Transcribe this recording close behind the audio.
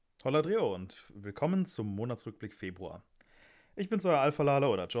Holla Drio und willkommen zum Monatsrückblick Februar. Ich bin's, euer Alpha-Lala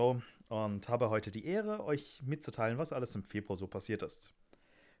oder Joe und habe heute die Ehre, euch mitzuteilen, was alles im Februar so passiert ist.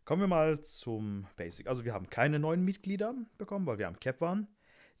 Kommen wir mal zum Basic. Also wir haben keine neuen Mitglieder bekommen, weil wir am Cap waren.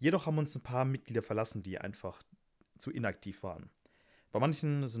 Jedoch haben uns ein paar Mitglieder verlassen, die einfach zu inaktiv waren. Bei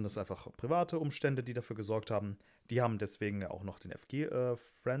manchen sind es einfach private Umstände, die dafür gesorgt haben. Die haben deswegen auch noch den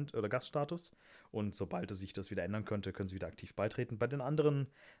FG-Friend- oder Gaststatus. Und sobald sich das wieder ändern könnte, können sie wieder aktiv beitreten. Bei den anderen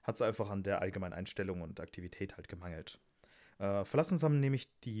hat es einfach an der allgemeinen Einstellung und Aktivität halt gemangelt. Verlassen uns haben nämlich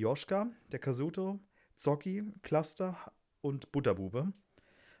die Joschka, der Kazuto, Zocki, Cluster und Butterbube.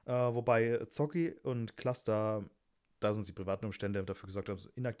 Wobei Zocki und Cluster, da sind die privaten Umstände dafür gesorgt haben, dass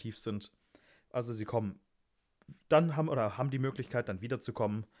sie inaktiv sind. Also sie kommen dann haben die Möglichkeit, dann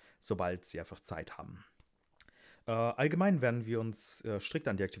wiederzukommen, sobald sie einfach Zeit haben. Allgemein werden wir uns strikt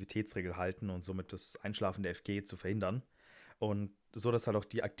an die Aktivitätsregel halten und somit das Einschlafen der FG zu verhindern. Und so, dass halt auch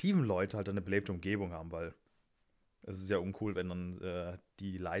die aktiven Leute halt eine belebte Umgebung haben, weil es ist ja uncool, wenn dann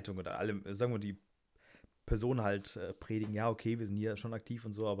die Leitung oder alle, sagen wir, die Personen halt predigen, ja, okay, wir sind hier schon aktiv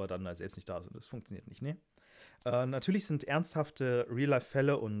und so, aber dann halt selbst nicht da sind. Das funktioniert nicht, ne? Natürlich sind ernsthafte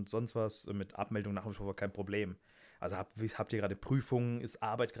Real-Life-Fälle und sonst was mit Abmeldung nach wie vor kein Problem. Also habt ihr gerade Prüfungen, ist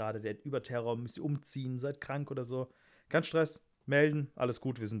Arbeit gerade, der Überterror, müsst ihr umziehen, seid krank oder so. Kein Stress, melden, alles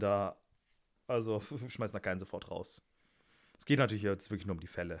gut, wir sind da. Also schmeißen da keinen sofort raus. Es geht natürlich jetzt wirklich nur um die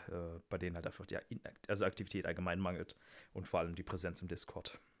Fälle, bei denen halt einfach die Aktivität allgemein mangelt und vor allem die Präsenz im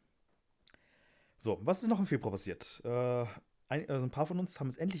Discord. So, was ist noch im Februar passiert? Also ein paar von uns haben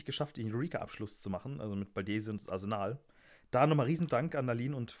es endlich geschafft, den Eureka-Abschluss zu machen, also mit Baldesie und Arsenal. Da nochmal Riesendank an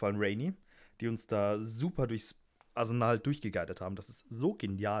Aline und vor allem Rainy, die uns da super durchs Arsenal durchgeguidet haben. Das ist so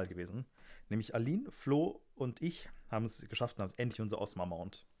genial gewesen. Nämlich Aline, Flo und ich haben es geschafft und haben es endlich unser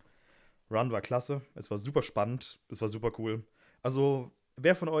Osma-Mount. Run war klasse, es war super spannend, es war super cool. Also,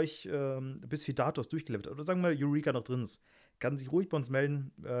 wer von euch bis Hidatos durchgelevelt hat, oder sagen wir Eureka noch drin ist, kann sich ruhig bei uns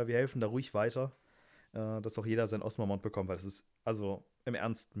melden. Wir helfen da ruhig weiter, dass auch jeder sein Osma-Mount bekommt, weil das ist also im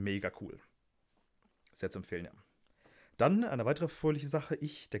Ernst mega cool. Sehr zu empfehlen, ja. Dann eine weitere fröhliche Sache.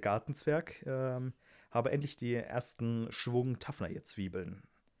 Ich, der Gartenzwerg, habe endlich die ersten Schwung Taffner-Zwiebeln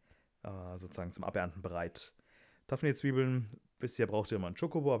sozusagen zum Abernten bereit. Taffner-Zwiebeln, bisher braucht ihr immer einen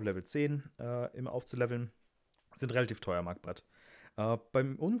Chocobo ab Level 10 immer aufzuleveln. Sind relativ teuer am Marktbrett.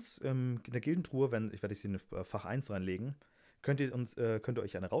 Bei uns in der Gildentruhe, ich werde sie in Fach 1 reinlegen, könnt ihr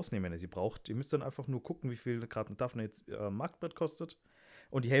euch eine rausnehmen, wenn ihr sie braucht. Ihr müsst dann einfach nur gucken, wie viel gerade ein Daphne jetzt Marktbrett kostet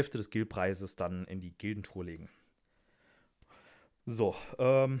und die Hälfte des Guildpreises dann in die Gildentruhe legen. So,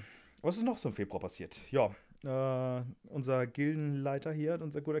 was ist noch so im Februar passiert? Ja, unser Gildenleiter hier,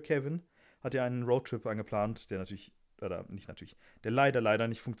 unser guter Kevin, hat ja einen Roadtrip angeplant, der natürlich, oder nicht natürlich, der leider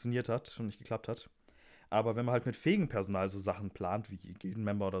nicht funktioniert hat und nicht geklappt hat. Aber wenn man halt mit fähigem Personal so Sachen plant, wie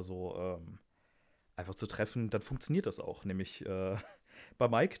Gildenmember oder so, einfach zu treffen, dann funktioniert das auch. Nämlich bei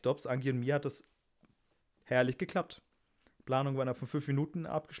Mike, Dobbs, Angie und mir hat das herrlich geklappt. Planung war innerhalb von 5 Minuten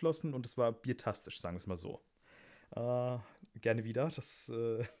abgeschlossen und es war biertastisch, sagen wir es mal so. Äh, gerne wieder.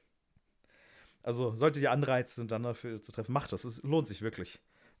 Also, solltet ihr Anreize sind, dann dafür zu treffen, macht das. Es lohnt sich wirklich.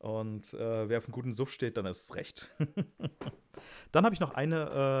 Und wer auf einen guten Suff steht, dann ist es recht. Dann habe ich noch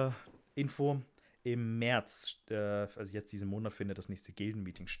eine Info. Im März, also jetzt diesen Monat, findet das nächste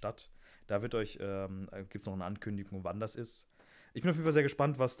Gildenmeeting statt. Da gibt es noch eine Ankündigung, wann das ist. Ich bin auf jeden Fall sehr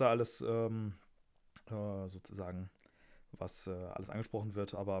gespannt, was da alles sozusagen, was alles angesprochen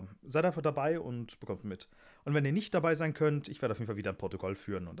wird. Aber seid einfach dabei und bekommt mit. Und wenn ihr nicht dabei sein könnt, ich werde auf jeden Fall wieder ein Protokoll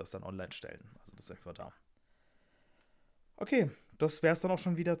führen und das dann online stellen. Also das ist einfach da. Okay, das wäre es dann auch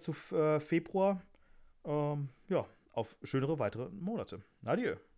schon wieder zu Februar. Ja, auf schönere weitere Monate. Adieu.